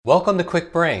Welcome to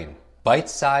Quick Brain,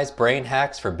 bite-sized brain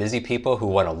hacks for busy people who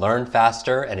want to learn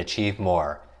faster and achieve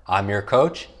more. I'm your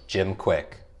coach, Jim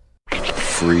Quick.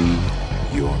 Free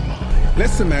your mind.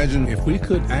 Let's imagine if we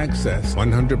could access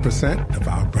 100% of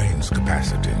our brain's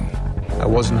capacity. I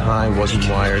wasn't high, wasn't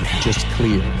wired, just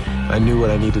clear. I knew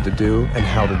what I needed to do and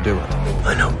how to do it.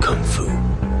 I know Kung Fu.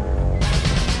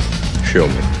 Show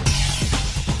me.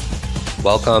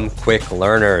 Welcome, quick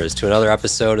learners, to another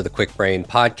episode of the Quick Brain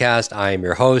Podcast. I am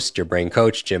your host, your brain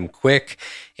coach, Jim Quick.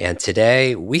 And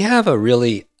today we have a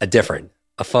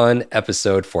fun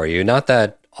episode for you. Not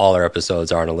that all our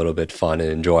episodes aren't a little bit fun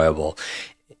and enjoyable.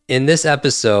 In this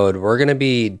episode, we're going to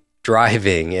be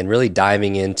driving and really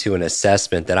diving into an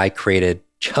assessment that I created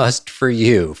just for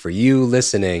you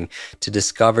listening, to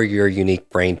discover your unique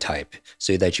brain type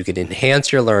so that you can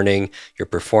enhance your learning, your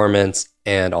performance,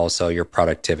 and also your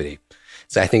productivity.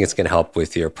 So I think it's going to help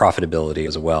with your profitability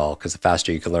as well, because the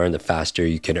faster you can learn, the faster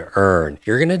you can earn.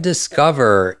 You're going to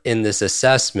discover in this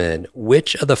assessment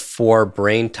which of the 4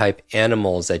 brain type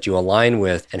animals that you align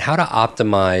with and how to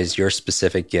optimize your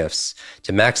specific gifts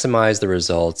to maximize the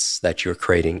results that you're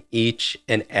creating each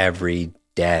and every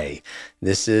day.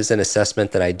 This is an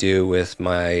assessment that I do with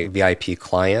my VIP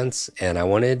clients, and I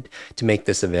wanted to make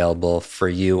this available for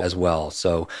you as well.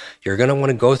 So you're going to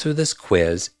want to go through this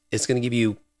quiz. It's going to give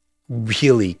you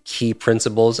really key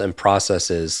principles and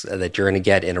processes that you're going to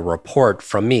get in a report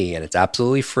from me, and it's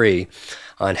absolutely free,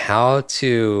 on how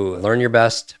to learn your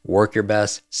best, work your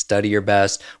best, study your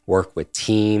best, work with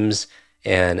teams,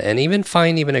 and even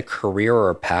find a career or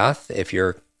a path if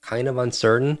you're kind of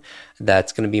uncertain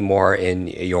that's going to be more in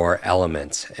your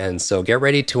element. And so get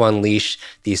ready to unleash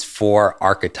these 4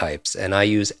 archetypes, and I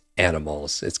use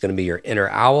animals. It's going to be your inner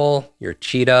owl, your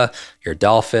cheetah, your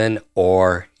dolphin,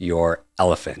 or your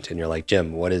elephant. And you're like,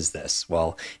 Jim, what is this?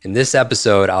 Well, in this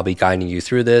episode, I'll be guiding you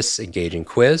through this engaging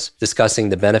quiz, discussing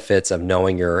the benefits of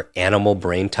knowing your animal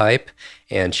brain type,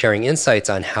 and sharing insights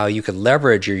on how you could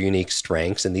leverage your unique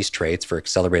strengths and these traits for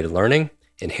accelerated learning,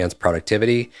 enhanced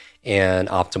productivity, and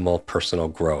optimal personal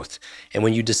growth. And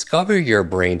when you discover your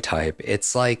brain type,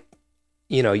 it's like,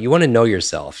 you want to know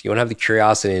yourself. You want to have the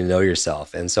curiosity to know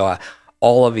yourself. And so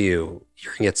all of you're going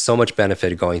to get so much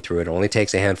benefit going through it. It only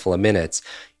takes a handful of minutes.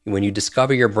 When you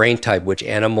discover your brain type, which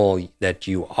animal that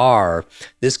you are,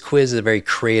 this quiz is a very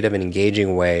creative and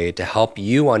engaging way to help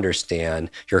you understand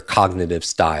your cognitive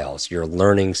styles, your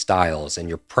learning styles, and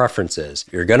your preferences.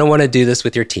 You're going to want to do this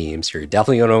with your teams. You're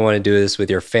definitely going to want to do this with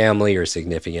your family or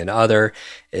significant other.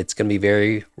 It's going to be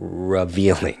very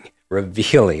revealing. It's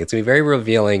going to be very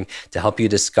revealing to help you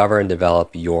discover and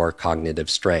develop your cognitive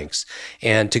strengths.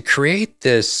 And to create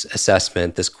this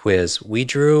assessment, this quiz, we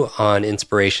drew on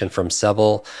inspiration from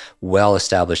several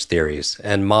well-established theories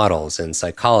and models in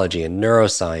psychology and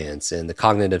neuroscience and the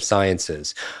cognitive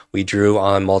sciences. We drew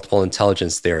on multiple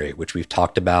intelligence theory, which we've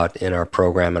talked about in our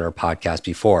program and our podcast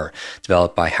before,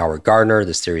 developed by Howard Gardner.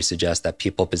 This theory suggests that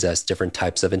people possess different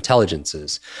types of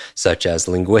intelligences, such as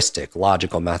linguistic,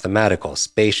 logical, mathematical,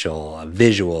 spatial,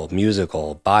 visual,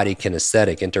 musical, body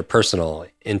kinesthetic, interpersonal,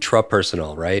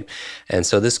 intrapersonal, right? And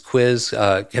so this quiz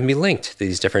can be linked to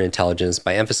these different intelligence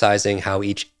by emphasizing how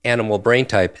each animal brain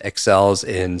type excels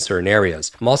in certain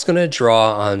areas. I'm also going to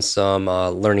draw on some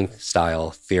learning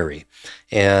style theory.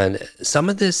 And some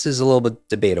of this is a little bit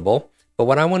debatable, but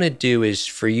what I want to do is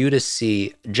for you to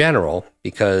see general,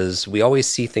 because we always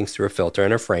see things through a filter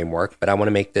and a framework, but I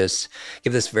want to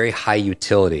give this very high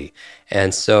utility.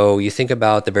 And so you think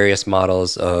about the various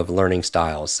models of learning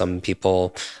styles. Some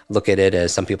people look at it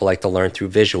as some people like to learn through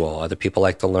visual, other people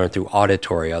like to learn through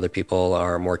auditory, other people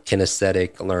are more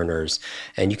kinesthetic learners.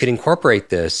 And you could incorporate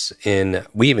this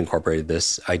we've incorporated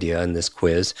this idea in this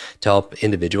quiz to help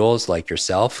individuals like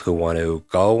yourself who want to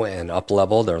go and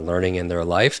up-level their learning in their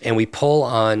life. And we pull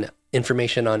on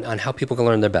information on how people can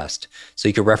learn their best. So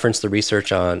you can reference the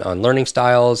research on learning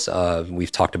styles.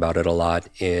 We've talked about it a lot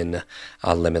in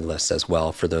Limitless as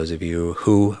well, for those of you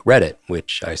who read it,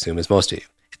 which I assume is most of you.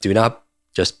 Do not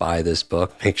just buy this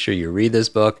book. Make sure you read this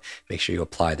book. Make sure you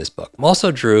apply this book. I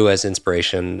also drew as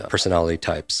inspiration personality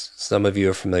types. Some of you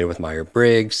are familiar with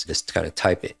Myers-Briggs, this kind of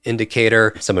type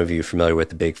indicator. Some of you are familiar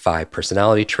with the big 5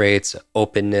 personality traits: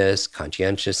 openness,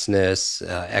 conscientiousness,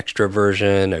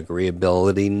 extroversion,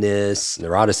 agreeabilityness,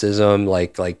 neuroticism.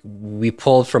 Like we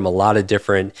pulled from a lot of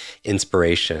different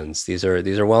inspirations. These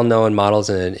are well-known models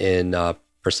in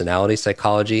personality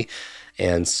psychology.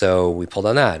 And so we pulled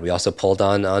on that. We also pulled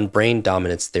on brain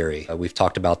dominance theory. We've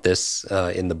talked about this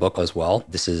in the book as well.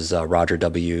 This is Roger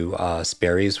W.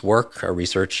 Sperry's work,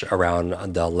 research around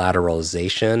the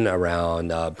lateralization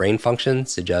around brain function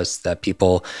suggests that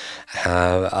people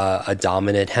have a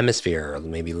dominant hemisphere,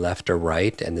 maybe left or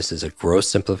right, and this is a gross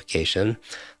simplification.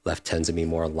 Left tends to be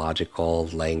more logical,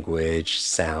 language,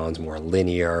 sounds, more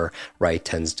linear. Right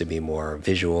tends to be more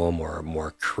visual,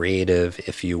 more creative,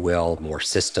 if you will, more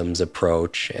systems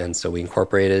approach. And so we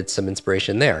incorporated some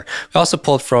inspiration there. We also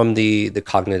pulled from the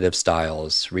cognitive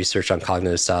styles, research on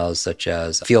cognitive styles such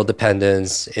as field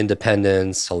dependence,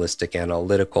 independence, holistic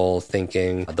analytical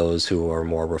thinking. Those who are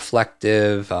more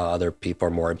reflective, other people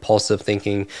are more impulsive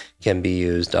thinking can be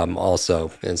used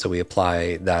also. And so we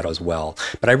apply that as well.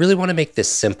 But I really want to make this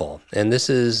simple. And this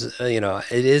is, it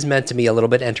is meant to be a little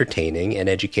bit entertaining and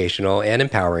educational and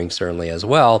empowering, certainly as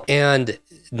well. And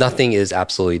nothing is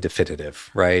absolutely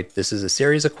definitive, right? This is a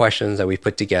series of questions that we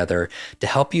put together to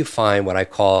help you find what I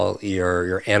call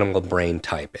your animal brain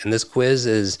type. And this quiz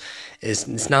is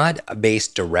it's not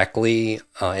based directly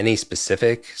on any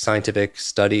specific scientific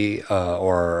study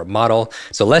or model.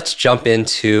 So let's jump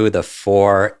into the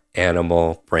 4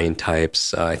 animal brain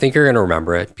types. I think you're going to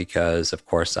remember it because, of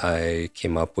course, I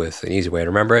came up with an easy way to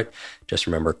remember it. Just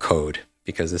remember code,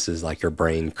 because this is like your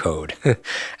brain code.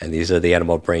 And these are the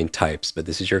animal brain types, but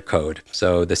this is your code.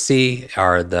 So the C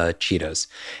are the cheetahs,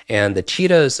 and the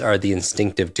cheetahs are the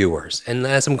instinctive doers. And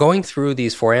as I'm going through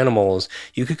these 4 animals,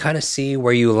 you could kind of see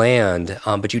where you land,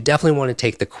 but you definitely want to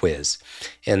take the quiz.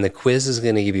 And the quiz is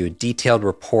going to give you a detailed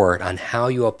report on how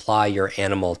you apply your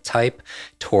animal type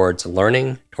towards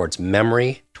learning, towards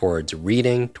memory, towards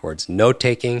reading, towards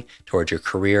note-taking, towards your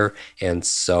career, and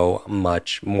so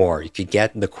much more. You could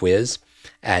get the quiz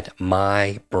at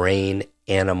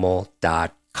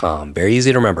mybrainanimal.com. Very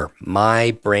easy to remember,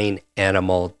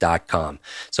 mybrainanimal.com.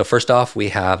 So first off, we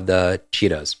have the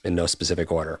cheetahs in no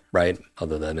specific order, right?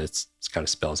 Other than it's kind of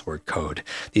spells the word code.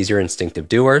 These are instinctive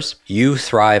doers. You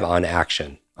thrive on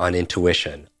action, on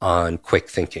intuition, on quick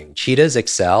thinking. Cheetahs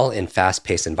excel in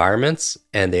fast-paced environments,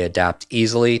 and they adapt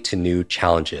easily to new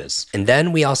challenges. And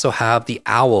then we also have the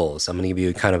owls. I'm going to give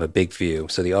you kind of a big view.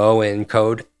 So the O in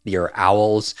code, your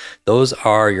owls, those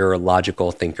are your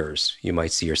logical thinkers. You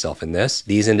might see yourself in this.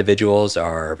 These individuals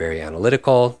are very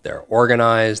analytical, they're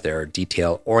organized, they're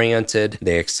detail-oriented,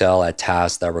 they excel at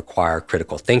tasks that require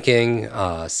critical thinking,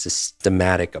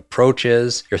 systematic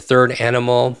approaches. Your third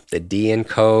animal, the D in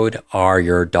code, are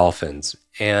your dolphins.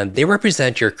 And they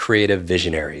represent your creative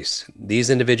visionaries. These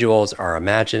individuals are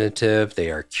imaginative, they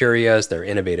are curious, they're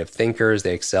innovative thinkers,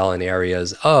 they excel in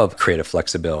areas of creative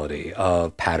flexibility,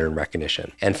 of pattern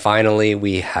recognition. And finally,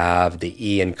 we have the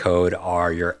E in code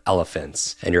are your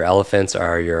elephants. And your elephants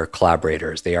are your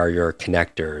collaborators, they are your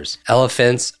connectors.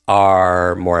 Elephants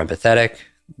are more empathetic,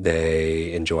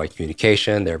 they enjoy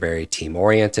communication, they're very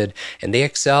team-oriented, and they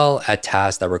excel at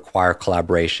tasks that require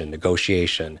collaboration,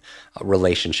 negotiation,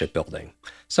 relationship building.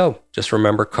 So just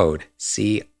remember code,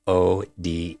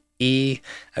 C-O-D-E.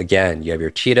 Again, you have your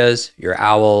cheetahs, your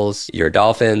owls, your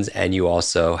dolphins, and you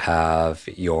also have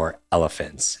your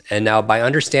elephants. And now by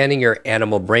understanding your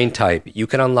animal brain type, you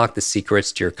can unlock the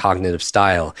secrets to your cognitive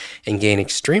style and gain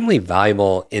extremely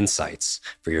valuable insights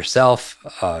for yourself,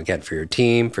 again, for your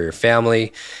team, for your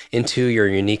family, into your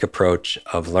unique approach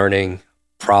of learning,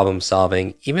 problem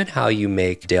solving, even how you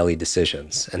make daily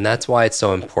decisions. And that's why it's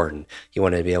so important. You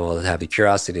want to be able to have the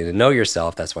curiosity to know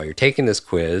yourself. That's why you're taking this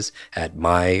quiz at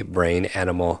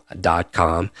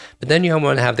mybrainanimal.com. But then you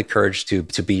want to have the courage to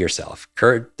be yourself.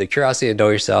 The curiosity to know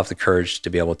yourself, the courage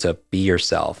to be able to be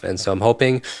yourself. And so I'm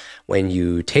hoping when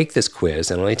you take this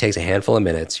quiz, and it only takes a handful of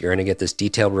minutes, you're going to get this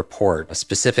detailed report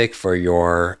specific for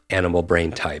your animal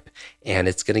brain type. And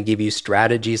it's going to give you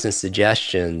strategies and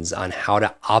suggestions on how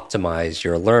to optimize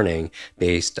your learning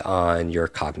based on your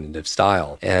cognitive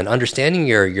style. And understanding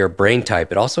your brain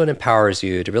type, it also empowers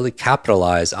you to really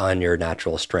capitalize on your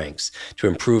natural strengths, to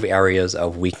improve areas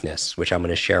of weakness, which I'm going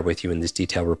to share with you in this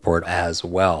detailed report as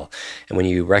well. And when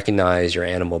you recognize your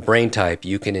animal brain type,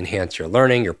 you can enhance your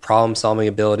learning, your problem-solving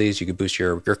abilities, you can boost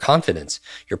your confidence,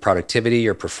 your productivity,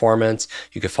 your performance,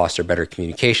 you can foster better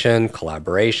communication,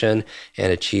 collaboration,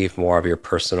 and achieve more of your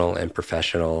personal and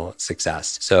professional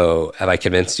success. So have I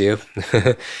convinced you?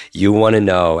 You want to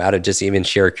know, out of just even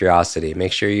sheer curiosity,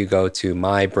 make sure you go to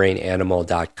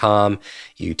mybrainanimal.com.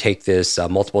 You take this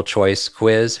multiple choice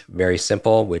quiz, very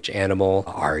simple, which animal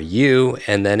are you?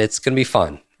 And then it's going to be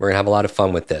fun. We're going to have a lot of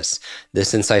fun with this.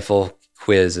 This insightful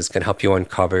quiz is going to help you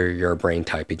uncover your brain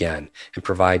type again and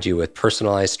provide you with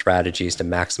personalized strategies to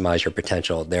maximize your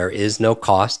potential. There is no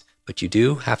cost but you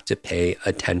do have to pay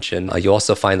attention. You'll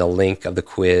also find the link of the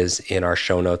quiz in our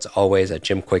show notes always at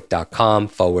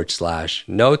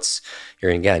jimquick.com/notes.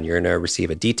 You're going to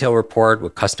receive a detailed report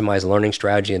with customized learning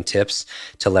strategy and tips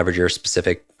to leverage your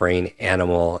specific brain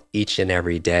animal each and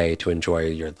every day to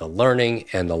enjoy the learning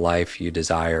and the life you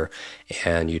desire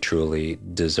and you truly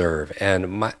deserve.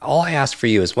 And all I ask for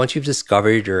you is once you've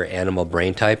discovered your animal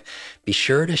brain type, be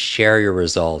sure to share your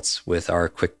results with our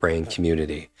Quick Brain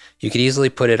community. You could easily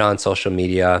put it on social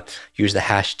media, use the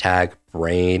hashtag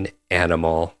brain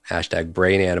animal,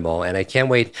 and I can't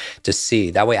wait to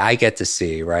see. That way I get to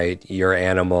see, right, your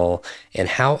animal and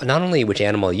how, not only which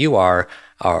animal you are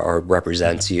or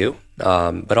represents you,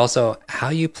 but also how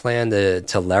you plan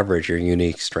to leverage your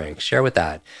unique strengths. Share with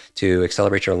that to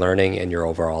accelerate your learning and your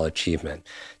overall achievement.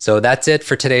 So that's it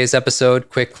for today's episode.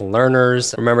 Quick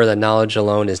learners, remember that knowledge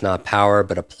alone is not power,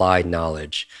 but applied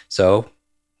knowledge. So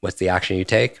what's the action you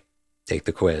take? Take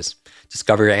the quiz.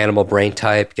 Discover your animal brain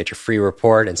type, get your free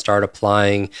report, and start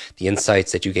applying the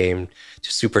insights that you gain to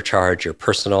supercharge your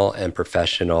personal and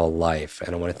professional life.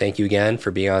 And I want to thank you again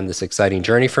for being on this exciting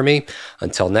journey for me.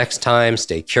 Until next time,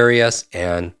 stay curious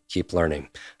and keep learning.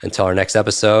 Until our next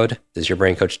episode, this is your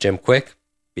brain coach, Jim Quick.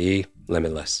 Be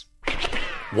limitless.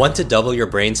 Want to double your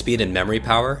brain speed and memory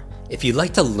power? If you'd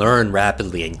like to learn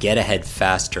rapidly and get ahead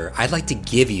faster, I'd like to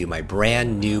give you my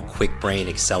brand new Quick Brain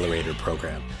Accelerator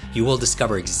program. You will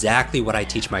discover exactly what I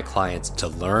teach my clients to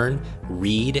learn,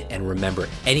 read, and remember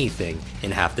anything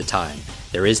in half the time.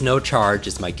 There is no charge.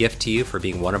 It's my gift to you for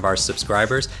being one of our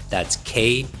subscribers. That's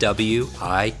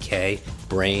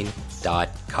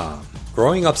KWIKbrain.com.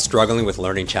 Growing up struggling with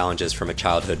learning challenges from a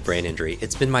childhood brain injury,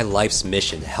 it's been my life's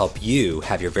mission to help you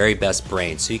have your very best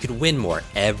brain so you can win more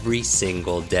every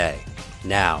single day.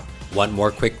 Now, want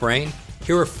more Quick Brain?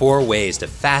 Here are 4 ways to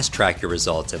fast track your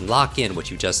results and lock in what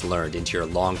you just learned into your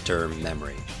long-term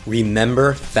memory.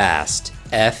 Remember FAST,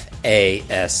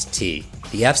 F-A-S-T.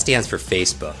 The F stands for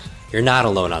Facebook. You're not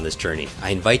alone on this journey. I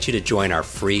invite you to join our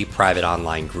free private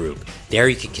online group. There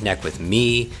you can connect with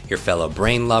me, your fellow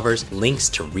brain lovers, links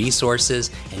to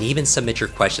resources, and even submit your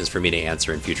questions for me to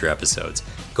answer in future episodes.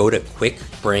 Go to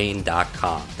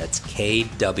quickbrain.com. That's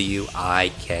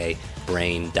K-W-I-K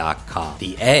brain.com.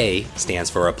 The A stands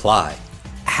for apply.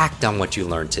 Act on what you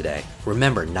learned today.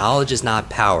 Remember, knowledge is not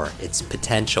power, it's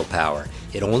potential power.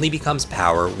 It only becomes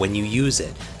power when you use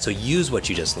it. So use what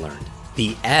you just learned.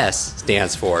 The S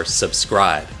stands for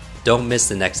subscribe. Don't miss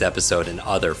the next episode and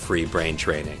other free brain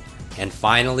training. And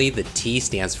finally, the T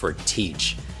stands for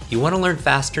teach. You want to learn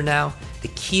faster now? The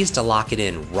key is to lock it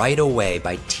in right away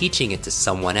by teaching it to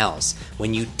someone else.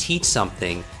 When you teach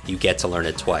something, you get to learn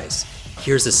it twice.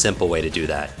 Here's a simple way to do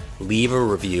that. Leave a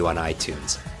review on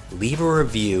iTunes. Leave a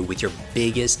review with your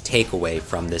biggest takeaway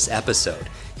from this episode.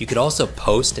 You could also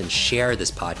post and share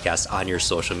this podcast on your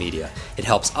social media. It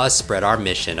helps us spread our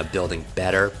mission of building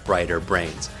better, brighter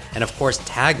brains. And of course,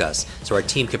 tag us so our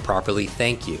team can properly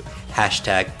thank you.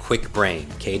 Hashtag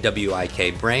QuickBrain,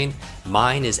 K-W-I-K brain.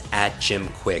 Mine is at Jim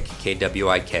Quick,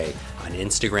 K-W-I-K, on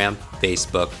Instagram,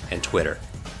 Facebook, and Twitter.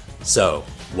 So,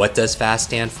 what does FAST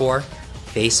stand for?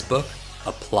 Facebook,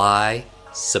 apply,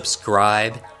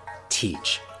 subscribe,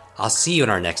 teach. I'll see you in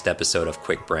our next episode of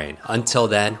Quick Brain. Until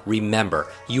then,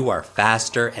 remember, you are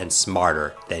faster and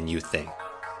smarter than you think.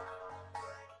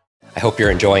 I hope you're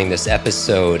enjoying this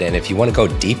episode. And if you want to go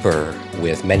deeper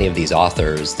with many of these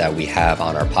authors that we have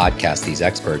on our podcast, these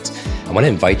experts, I want to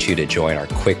invite you to join our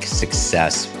Quick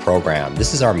Success program.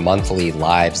 This is our monthly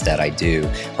lives that I do,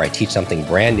 where I teach something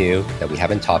brand new that we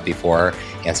haven't taught before,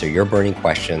 answer your burning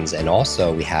questions, and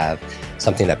also we have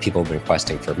something that people have been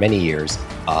requesting for many years,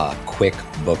 a Quick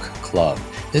Book Club.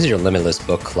 This is your limitless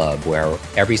book club where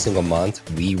every single month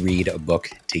we read a book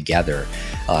together,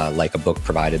 like a book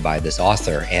provided by this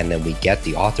author. And then we get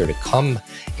the author to come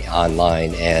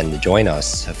online and join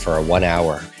us for a 1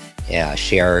 hour,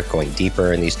 share going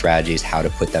deeper in these strategies, how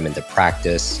to put them into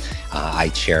practice. I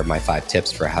share my 5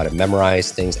 tips for how to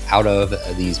memorize things out of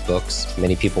these books.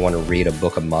 Many people want to read a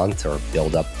book a month or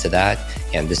build up to that,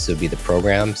 and this would be the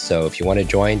program. So if you want to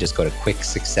join, just go to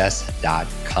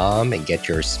quicksuccess.com and get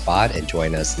your spot and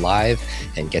join us live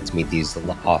and get to meet these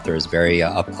authors very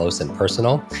up close and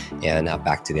personal. And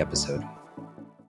back to the episode.